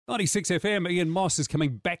96 FM, Ian Moss is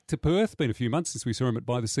coming back to Perth. Been a few months since we saw him at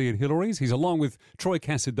By the Sea at Hillary's. He's along with Troy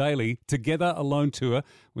Cassar-Daley. Together Alone tour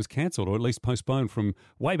was cancelled, or at least postponed from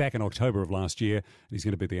way back in October of last year. And he's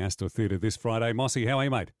going to be at the Astor Theatre this Friday. Mossy, how are you,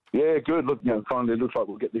 mate? Yeah, good. Look, finally it looks like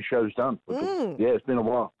we'll get these shows done. Yeah, it's been a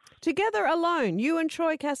while. Together Alone, you and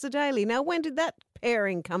Troy Cassar-Daley. Now, when did that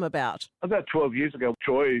pairing come about? About 12 years ago,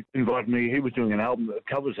 Troy invited me. He was doing an album,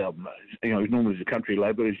 a covers album. He's normally a country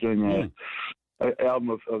lad, but he's doing an album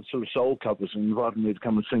of sort of soul covers, and invited me to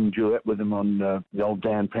come and sing duet with him on the old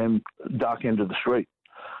Dan Penn, Dark End of the Street.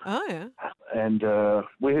 Oh, yeah. And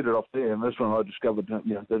we hit it off there, and that's when I discovered that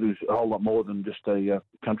he was a whole lot more than just a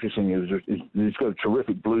country singer. He's got a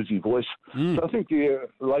terrific bluesy voice. So I think the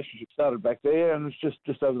relationship started back there, and it's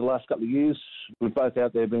just over the last couple of years, we've both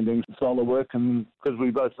out there been doing solo work, and because we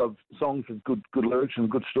both love songs with good lyrics and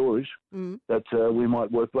good stories, that we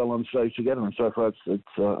might work well on stage together, and so far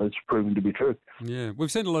it's proven to be true. Yeah,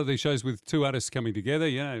 we've seen a lot of these shows with two artists coming together.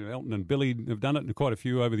 Elton and Billy have done it, and quite a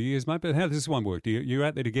few over the years, mate. But how does this one work? You're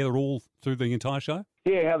out there together all through the entire show?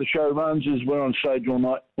 Yeah, how the show runs is we're on stage all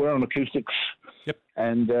night. We're on acoustics. Yep.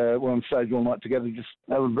 And we're on stage all night together, just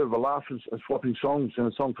having a bit of a laugh and swapping songs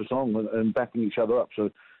and song for song and backing each other up. So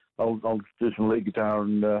I'll do some lead guitar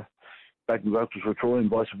and backing vocals for Troy and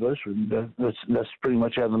vice versa. And that's pretty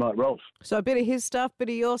much how the night rolls. So a bit of his stuff, bit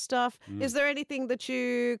of your stuff. Is there anything that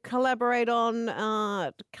you collaborate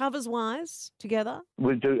on covers-wise together?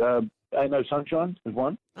 We do Ain't No Sunshine is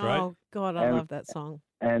one. Great. Oh, God, I love that song.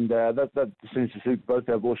 And that seems to suit both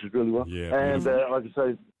our voices really well. Yeah, and like I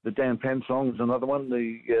say, the Dan Penn song is another one,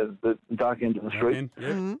 the Dark End of the Street.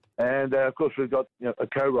 And of course we've got a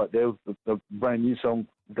co-write there with the brand new song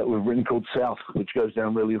that we've written called South, which goes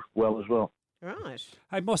down really well as well. Right.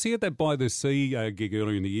 Hey, Mossy, at that By the Sea gig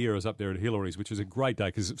earlier in the year, I was up there at Hillary's, which was a great day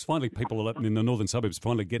because it's finally people in the northern suburbs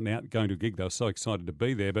finally getting out and going to a gig. They were so excited to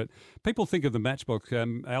be there. But people think of the Matchbox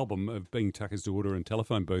album of being Tucker's Daughter and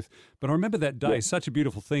Telephone Booth. But I remember that day, such a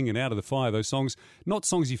beautiful thing, and Out of the Fire, those songs, not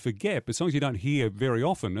songs you forget, but songs you don't hear very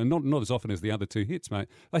often, and not as often as the other two hits, mate.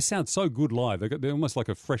 They sound so good live. They're almost like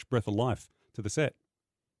a fresh breath of life to the set.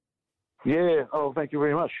 Yeah. Oh, thank you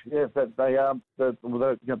very much. Yeah, they the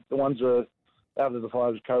ones Out of the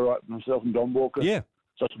Fire was co-write myself and Don Walker. Yeah.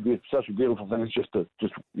 Such a beautiful thing. It's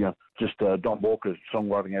just Don Walker's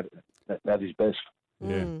songwriting at his best.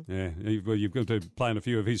 Yeah. You've got to play on a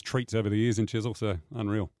few of his treats over the years in Chisel, so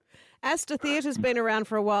unreal. Astor Theatre's been around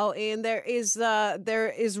for a while, Ian. There is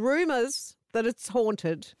rumours that it's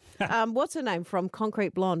haunted. What's her name from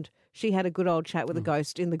Concrete Blonde? She had a good old chat with a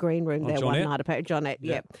ghost in the green room there Johnette? one night. Johnette,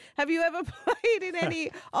 yeah. Have you ever played in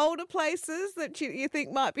any older places that you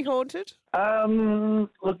think might be haunted?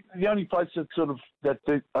 Look, the only place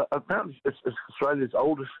apparently it's Australia's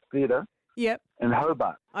oldest theatre. Yep. In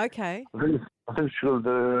Hobart. Okay. I think it's called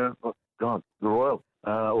the Royal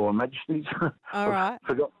or Majesty's. All right. I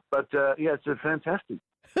forgot, but it's a fantastic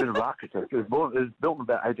bit of architecture. It was built in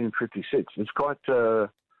about 1856. It's quite.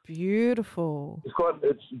 Beautiful.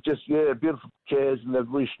 It's just beautiful chairs, and they've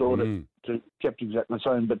restored it to kept exactly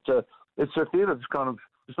the same. But it's a theatre that's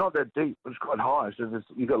it's not that deep, but it's quite high. So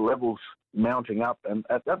you've got levels mounting up, and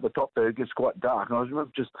at the top there it gets quite dark. And I was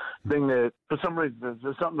just being there for some reason.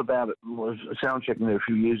 There's something about it. I was sound checking there a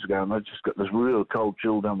few years ago, and I just got this real cold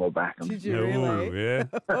chill down my back. And did you really? Yeah.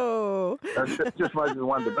 Oh. That just made me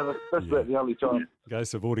wonder. But that's about the only time.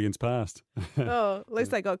 Ghosts of audience past. Oh, at least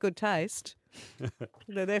they got good taste.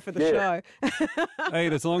 They're there for the show. Hey,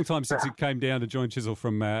 it's a long time since you came down to join Chisel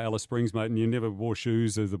from Alice Springs, mate, and you never wore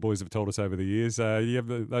shoes, as the boys have told us over the years. You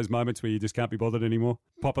have those moments where you just can't be bothered anymore,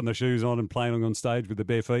 popping the shoes on and playing on stage with the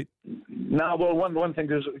bare feet? No, well, one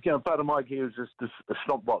thing is, part of my gear is just a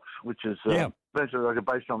stop box, which is basically like a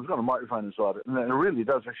bass drum. It's got a microphone inside it, and it really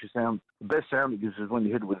does actually sound. The best sound it gives is when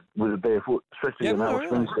you hit it with a bare foot, especially in Alice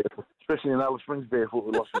Springs barefoot. Especially in Alice Springs barefoot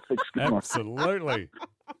with lots of thick skin. Absolutely.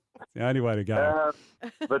 It's the only way to go.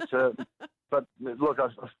 But look, I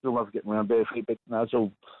still love getting around bare feet, but it's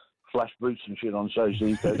all flash boots and shit on stage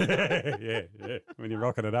these days. yeah, when you're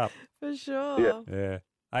rocking it up. For sure. Yeah.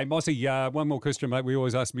 Hey, Mossy, one more question, mate. We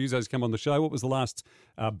always ask musos to come on the show. What was the last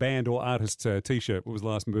band or artist T-shirt? What was the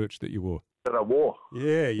last merch that you wore? That I wore.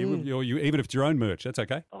 Yeah, you even if it's your own merch, that's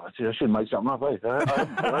okay. Oh, I should make something up,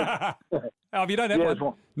 eh? Oh, if you don't have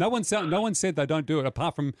one. No one said they don't do it,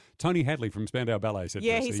 apart from Tony Hadley from Spandau Ballet. Said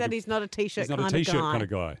he said he's not a T-shirt kind of guy. He's not a T-shirt kind of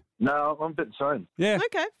guy. No, I'm a bit the same. Yeah.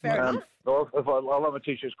 Okay, fair enough. If I love a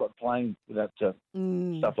T-shirt that's got plain without stuff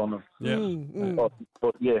on them. Yeah.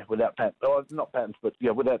 But without patents. Oh, not patents, but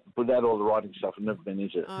without all the writing stuff. I've never been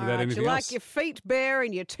into it. Right, you like your feet bare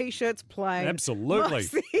and your T-shirts plain. Absolutely.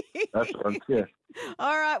 That's right. Yeah.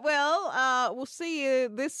 All right, well, we'll see you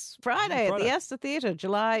this Friday at the Astor Theatre,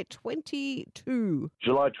 July 22.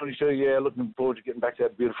 July 22, yeah, looking forward to getting back to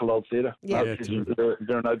that beautiful old theatre. Yeah.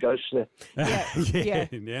 There are no ghosts there. Yeah.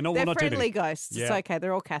 Not They're too friendly many. ghosts. It's Yeah. okay.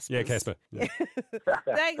 They're all Caspers. Yeah, Casper. Yeah.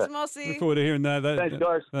 Thanks, Mossy. Look forward to hearing Thanks,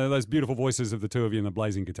 guys. those beautiful voices of the two of you and the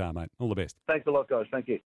blazing guitar, mate. All the best. Thanks a lot, guys. Thank you.